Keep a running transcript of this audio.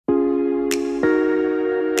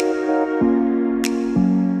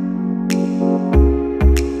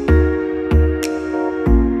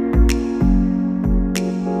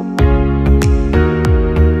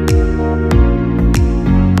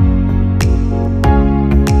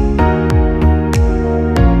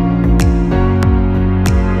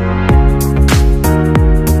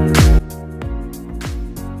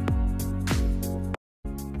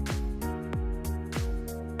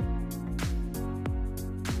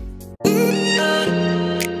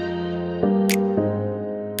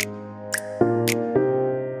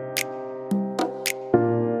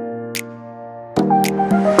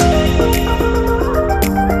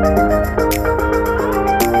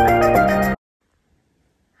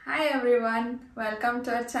everyone, welcome to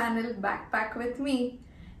our channel Backpack with me.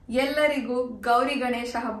 ಎಲ್ಲರಿಗೂ ಗೌರಿ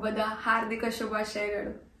ಗಣೇಶ ಹಬ್ಬದ ಹಾರ್ದಿಕ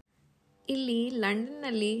ಶುಭಾಶಯಗಳು. ಇಲ್ಲಿ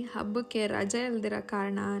ಲಂಡನ್ನಲ್ಲಿ ಹಬ್ಬಕ್ಕೆ ರಜೆ ಇಲ್ದಿರೋ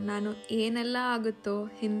ಕಾರಣ ನಾನು ಏನೆಲ್ಲ ಆಗುತ್ತೋ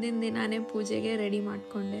ಹಿಂದಿನ ದಿನಾನೇ ಪೂಜೆಗೆ ರೆಡಿ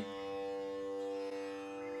ಮಾಡಿಕೊಂಡೆ.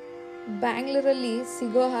 ಬ್ಯಾಂಗ್ಳೂರಲ್ಲಿ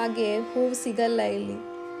ಸಿಗೋ ಹಾಗೆ ಹೂವು ಸಿಗಲ್ಲ ಇಲ್ಲಿ.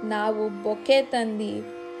 ನಾವು ಬೊಕ್ಕೆ ತಂದು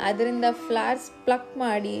ಅದರಿಂದ ಫ್ಲವರ್ಸ್ ಪ್ಲಕ್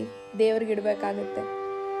ಮಾಡಿ ದೇವ್ರಿಗೆ ಇಡಬೇಕಾಗುತ್ತೆ.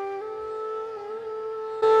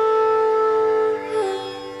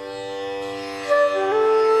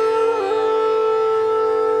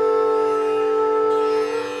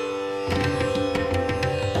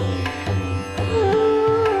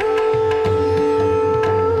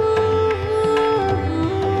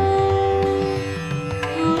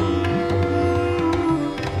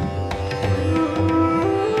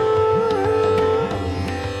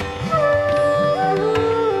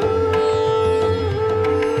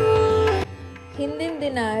 ಹಿಂದಿನ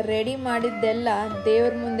ದಿನ ರೆಡಿ ಮಾಡಿದ್ದೆಲ್ಲ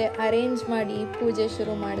ದೇವ್ರ ಮುಂದೆ ಅರೇಂಜ್ ಮಾಡಿ ಪೂಜೆ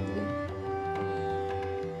ಶುರು ಮಾಡಿದ್ವಿ.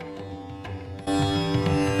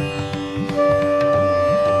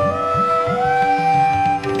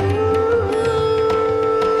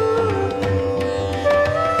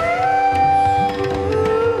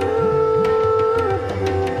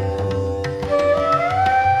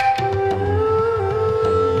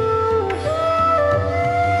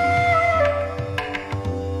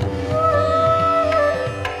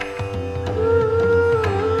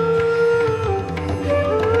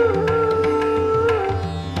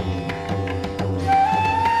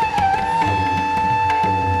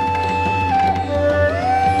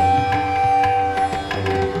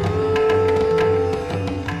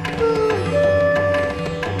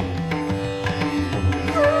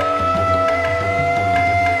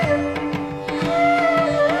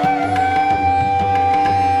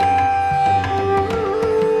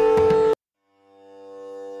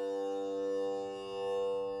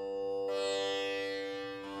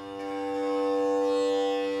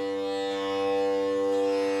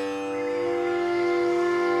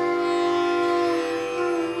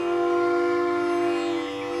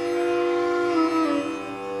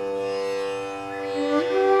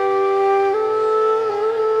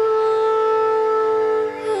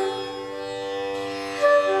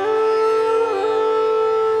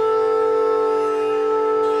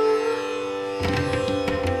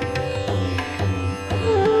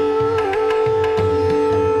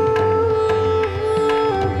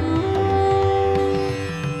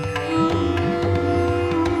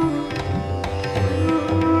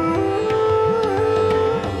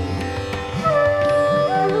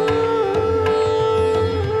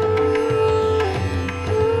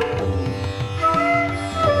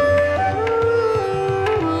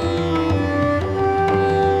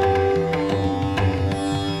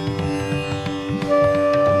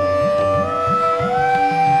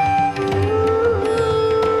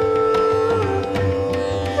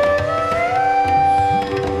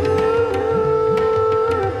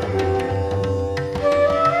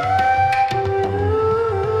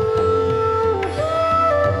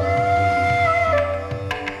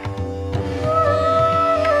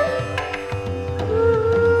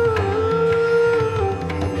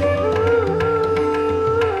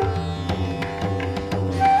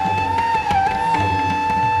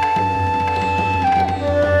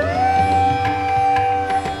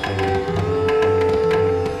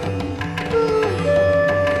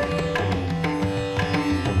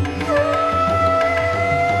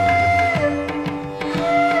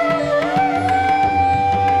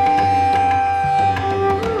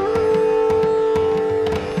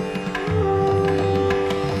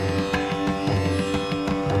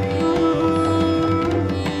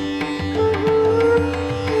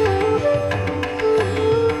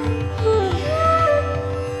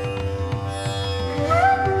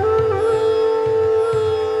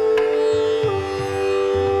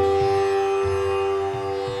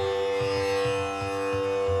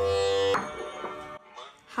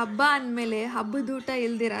 ಹಬ್ಬ ಅಂದಮೇಲೆ ಹಬ್ಬದೂಟ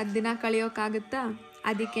ಇಲ್ದಿರ ದಿನ ಕಳೆಯೋಕ್ಕಾಗುತ್ತಾ?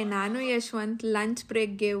 ಅದಕ್ಕೆ ನಾನು Yashwant lunch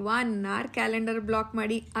ಬ್ರೇಕ್ಗೆ 1 hour calendar block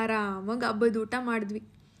ಮಾಡಿ ಆರಾಮಾಗಿ ಹಬ್ಬದೂಟ ಮಾಡಿದ್ವಿ.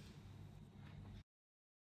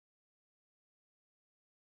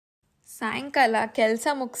 ಸಾಯಂಕಾಲ ಕೆಲಸ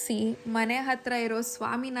ಮುಗಿಸಿ ಮನೆ ಹತ್ರ ಇರೋ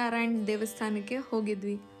ಸ್ವಾಮಿನಾರಾಯಣ್ ದೇವಸ್ಥಾನಕ್ಕೆ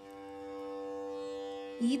ಹೋಗಿದ್ವಿ.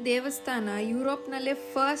 ಈ ದೇವಸ್ಥಾನ ಯುರೋಪ್ನಲ್ಲೇ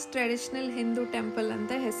ಫಸ್ಟ್ ಟ್ರೆಡಿಷನಲ್ ಹಿಂದೂ ಟೆಂಪಲ್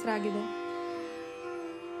ಅಂತ ಹೆಸರಾಗಿದೆ.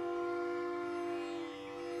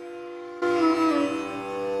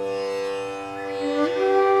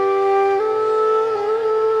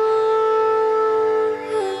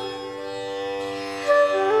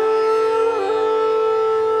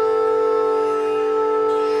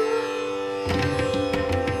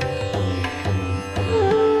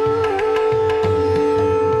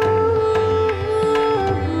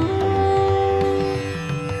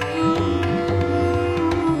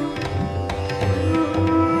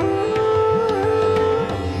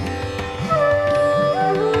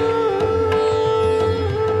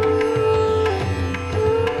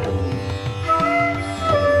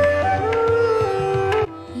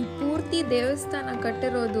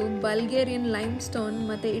 ಬಲ್ಗೇರಿಯನ್ ಲೈಮ್ ಸ್ಟೋನ್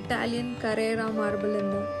ಮತ್ತು ಇಟಾಲಿಯನ್ ಕರೇರಾ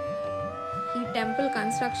ಮಾರ್ಬಲಿಂದ. ಈ ಟೆಂಪಲ್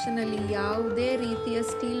ಕನ್ಸ್ಟ್ರಕ್ಷನಲ್ಲಿ ಯಾವುದೇ ರೀತಿಯ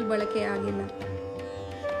ಸ್ಟೀಲ್ ಬಳಕೆಯಾಗಿಲ್ಲ.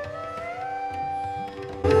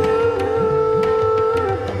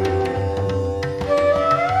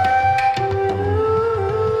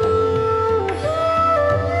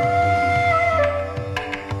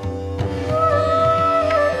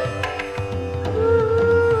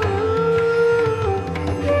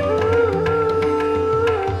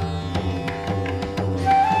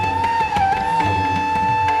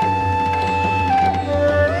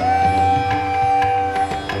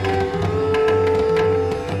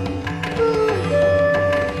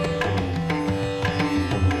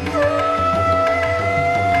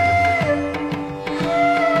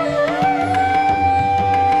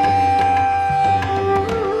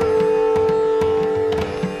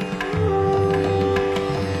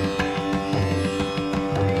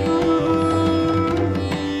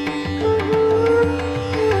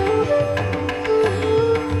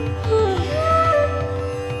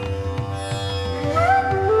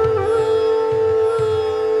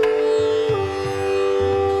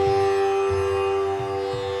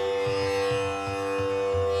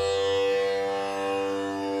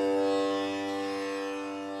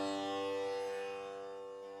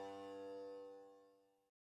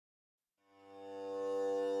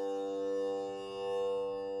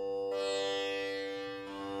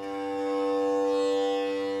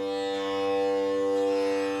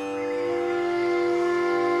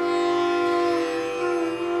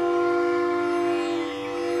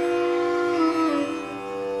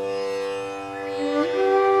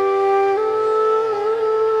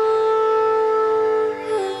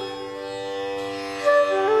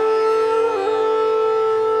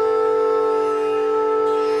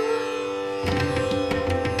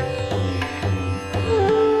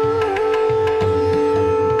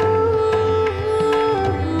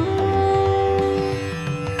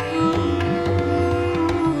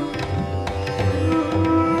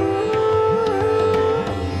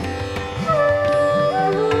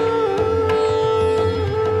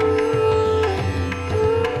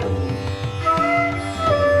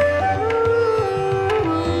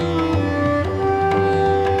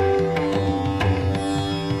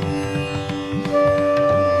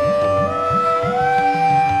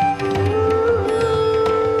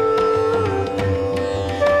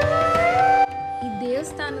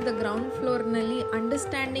 ಗ್ರೌಂಡ್ ಫ್ಲೋರ್ನಲ್ಲಿ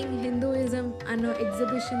ಅಂಡರ್ಸ್ಟ್ಯಾಂಡಿಂಗ್ ಹಿಂದೂಯಿಸಮ್ ಅನ್ನೋ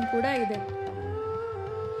ಎಕ್ಸಿಬಿಷನ್ ಕೂಡ ಇದೆ.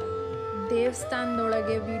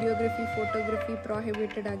 ದೇವಸ್ಥಾನದೊಳಗೆ ವಿಡಿಯೋಗ್ರಫಿ, ಫೋಟೋಗ್ರಫಿ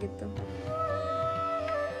ಪ್ರಾಹಿಬಿಟೆಡ್ ಆಗಿತ್ತು.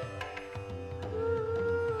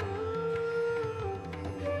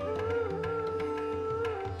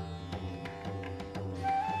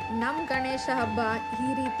 ನಮ್ಮ ಗಣೇಶ ಹಬ್ಬ ಈ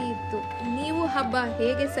ರೀತಿ ಇತ್ತು. ನೀವು ಹಬ್ಬ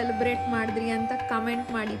ಹೇಗೆ ಸೆಲೆಬ್ರೇಟ್ ಮಾಡಿದ್ರಿ ಅಂತ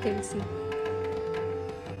ಕಮೆಂಟ್ ಮಾಡಿ ತಿಳಿಸಿ.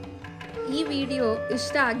 ಈ ವಿಡಿಯೋ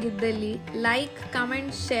ಇಷ್ಟ ಆಗಿದ್ದಲ್ಲಿ ಲೈಕ್,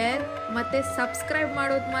 ಕಮೆಂಟ್, ಶೇರ್ ಮತ್ತು ಸಬ್ಸ್ಕ್ರೈಬ್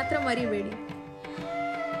ಮಾಡೋದು ಮಾತ್ರ ಮರಿಬೇಡಿ.